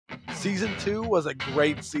Season 2 was a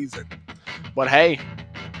great season. But hey,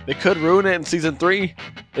 they could ruin it in Season 3.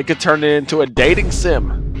 They could turn it into a dating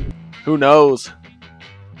sim. Who knows?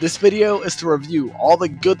 This video is to review all the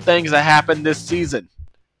good things that happened this season.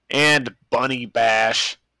 And Bunny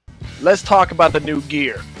Bash. Let's talk about the new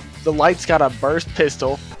gear. The Light's got a burst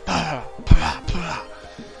pistol.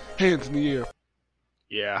 Hands in the air.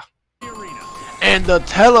 Yeah. And the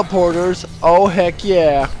teleporters, oh heck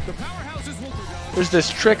yeah. There's this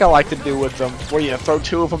trick I like to do with them, where you throw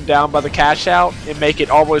 2 of them down by the cash out and make it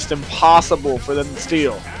almost impossible for them to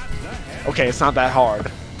steal. Okay, it's not that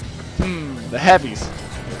hard. The heavies.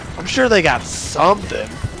 I'm sure they got something.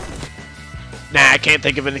 Nah, I can't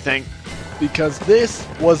think of anything. Because this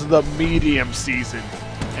was the medium season,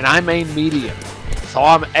 and I main medium, so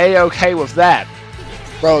I'm A-okay with that.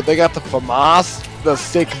 Bro, they got the FAMAS, the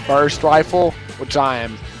sick burst rifle, which I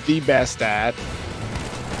am the best at.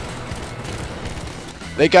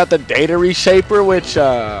 They got the data reshaper, which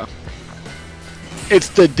it's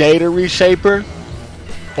the data reshaper,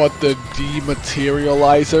 but the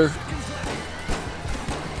dematerializer.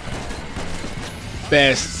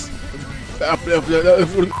 Best.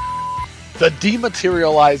 The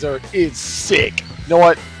dematerializer is sick. You know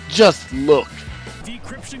what? Just look.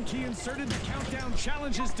 Decryption key inserted. The countdown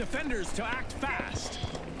challenges defenders to act fast.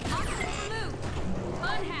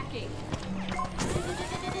 Unhacking.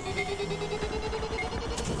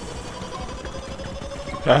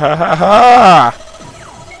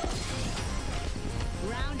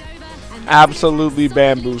 Absolutely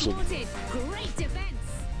bamboozled.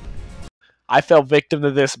 I fell victim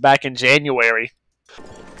to this back in January.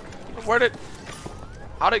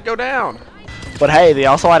 How'd it go down? But hey, they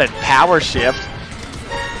also added power shift.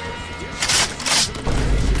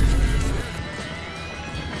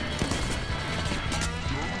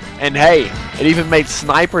 And hey, it even made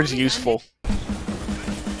snipers useful.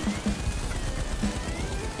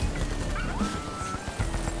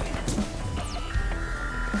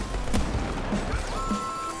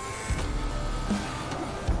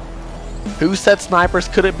 Who said snipers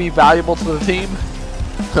couldn't be valuable to the team?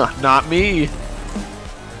 Not me.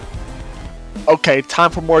 Okay, time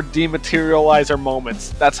for more dematerializer moments.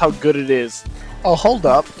 That's how good it is. Oh, hold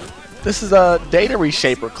up. This is a data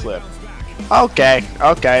reshaper clip. Okay,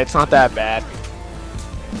 it's not that bad.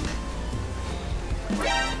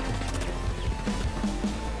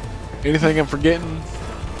 Anything I'm forgetting?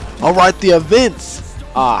 Alright, the events!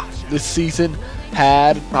 This season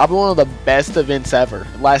had probably one of the best events ever.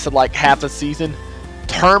 It lasted like half the season.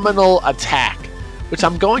 Terminal Attack, which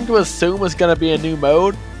I'm going to assume is going to be a new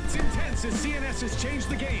mode. It's intense as CNS has changed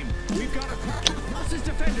the game. We've got versus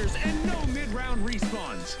defenders and no mid-round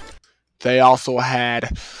respawns. They also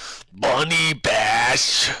had Bunny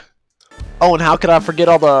Bash. Oh, and how could I forget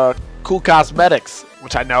all the cool cosmetics?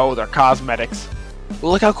 Which I know they're cosmetics. But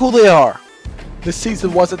look how cool they are. This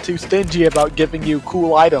season wasn't too stingy about giving you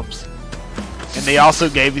cool items. And they also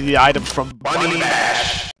gave you the items from Bunny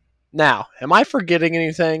Bash. Now, am I forgetting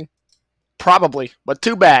anything? Probably, but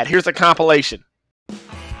too bad. Here's a compilation.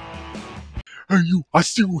 Hey you, I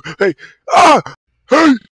see you. Hey,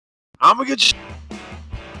 hey! I'm gonna get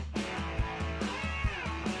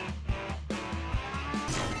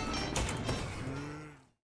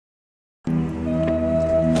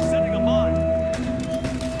Setting a mine.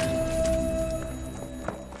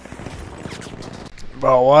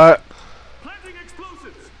 Bro, what? Planting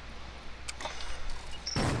explosives.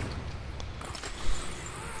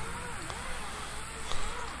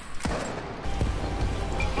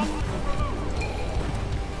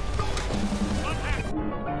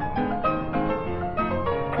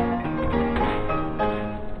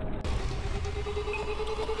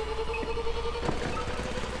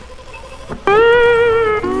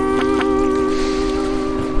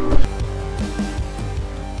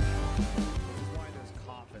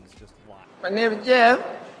 My name is Jeff.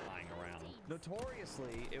 Lying around.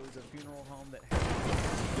 Notoriously, it was a funeral home that had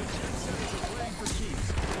the jet setters are playing for keeps.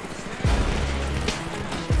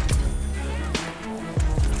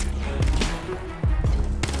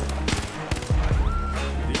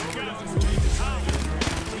 The guns will be decided.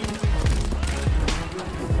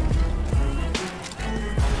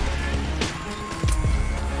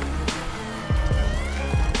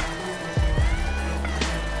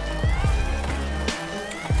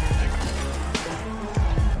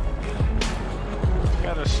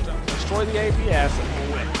 Gotta destroy the ABS and we'll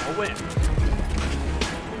win. We'll win.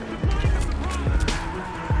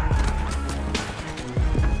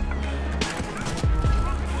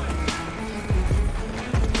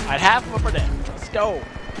 I'd have him over there. Let's go.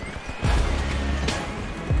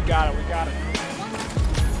 We got it. We got it.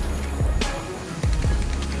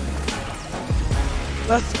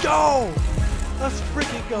 Let's go! Let's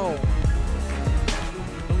freaking go!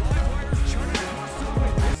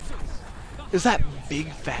 Is that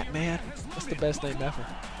Big Fat Man? That's the best name ever.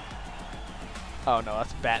 Oh no,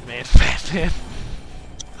 that's Batman. Fat Man.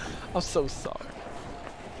 I'm so sorry.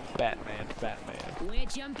 Batman, Fat Man. We're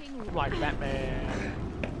jumping. I'm like Batman.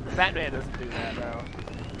 Batman doesn't do that, bro.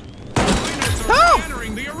 No!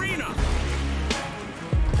 Entering the arena.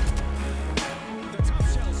 The top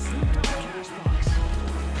shell swooped up the cash box.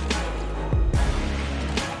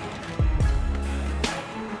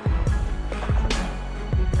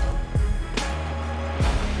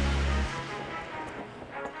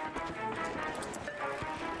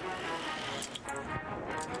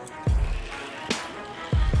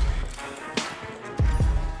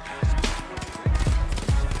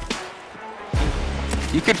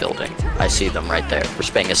 You could building. I see them right there.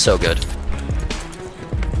 Respang is so good.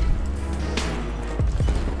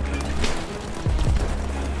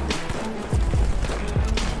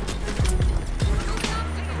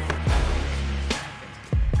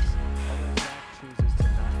 Chooses to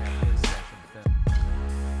not have his session filmed.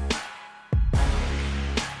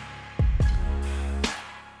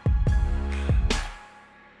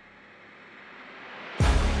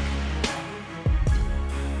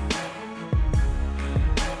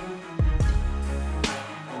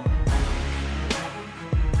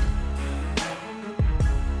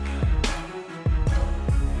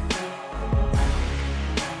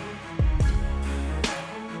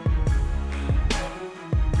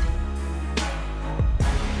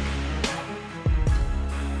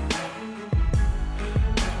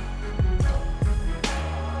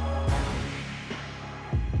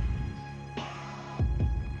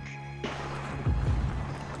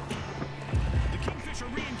 The Kingfisher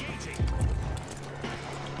re-engaging.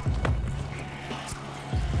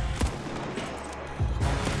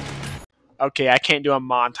 Okay, I can't do a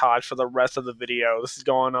montage for the rest of the video. This is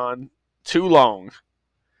going on too long.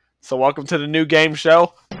 So welcome to the new game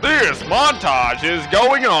show. This montage is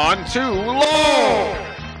going on too long!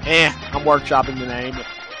 I'm workshopping the name.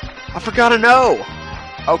 I forgot to know.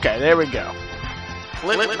 Okay, there we go.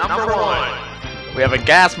 Clip number 1. We have a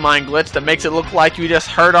gas mine glitch that makes it look like you just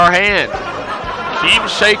hurt our hand. Keep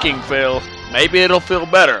shaking, Phil. Maybe it'll feel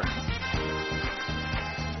better.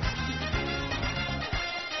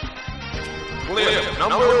 Clip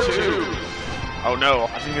number 2. Oh no,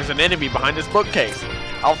 I think there's an enemy behind this bookcase.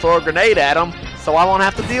 I'll throw a grenade at him so I won't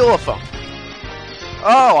have to deal with them.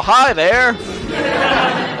 Oh, hi there.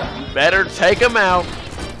 You better take him out.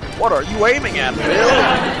 What are you aiming at, Phil?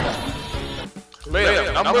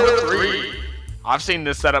 Clip number 3. I've seen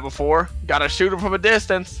this setup before. Gotta shoot him from a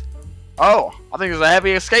distance. Oh, I think there's a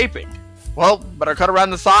heavy escaping. Well, better cut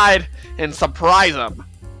around the side and surprise him.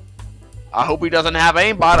 I hope he doesn't have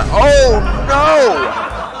aimbot. Oh no!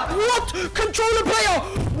 What? Controller player!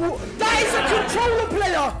 That is a controller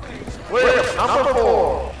player! Clip number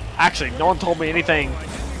 4. Actually, no one told me anything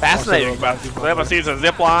fascinating about this clip. I see it's a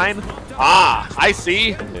zip line. Ah, I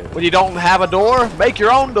see. When you don't have a door, make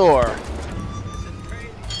your own door.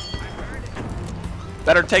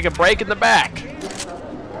 Better take a break in the back.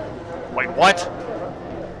 Wait, what?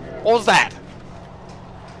 What was that?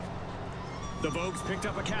 The Vogues picked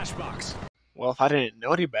up a cash box. Well, if I didn't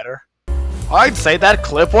know any better, I'd say that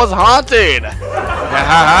clip was haunted.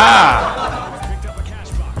 Ha Picked up a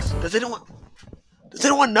cash box. Does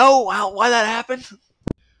anyone know why that happened?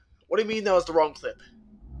 What do you mean that was the wrong clip?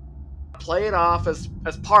 Play it off as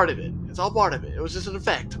part of it. It's all part of it. It was just an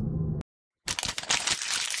effect.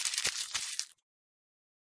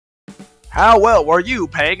 How well were you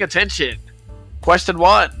paying attention? Question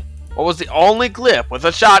 1. What was the only clip with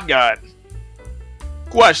a shotgun?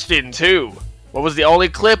 Question 2. What was the only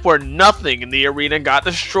clip where nothing in the arena got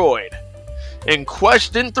destroyed? And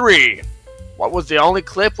question 3. What was the only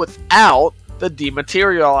clip without the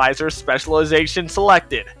dematerializer specialization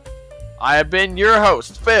selected? I have been your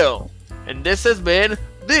host, Phil, and this has been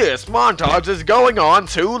This Montage is Going On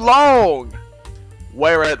Too Long,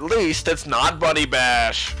 where at least it's not Bunny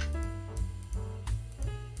Bash.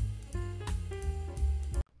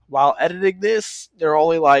 While editing this, there are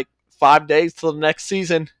only like 5 days till the next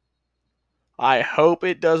season. I hope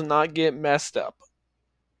it does not get messed up.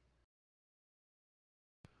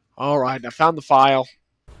 Alright, I found the file.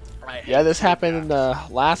 Yeah, this happened in the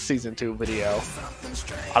last Season 2 video.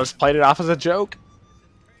 I just played it off as a joke.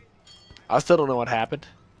 I still don't know what happened.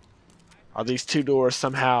 Are these two doors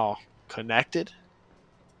somehow connected?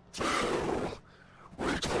 We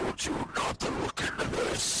told you not to look into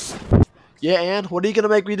this. Yeah, and what are you gonna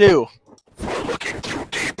make me do? For looking too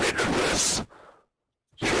deep into this,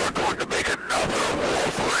 you're going to make another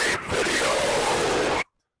Wolverine video.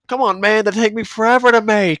 Come on, man, they take me forever to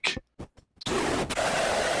make.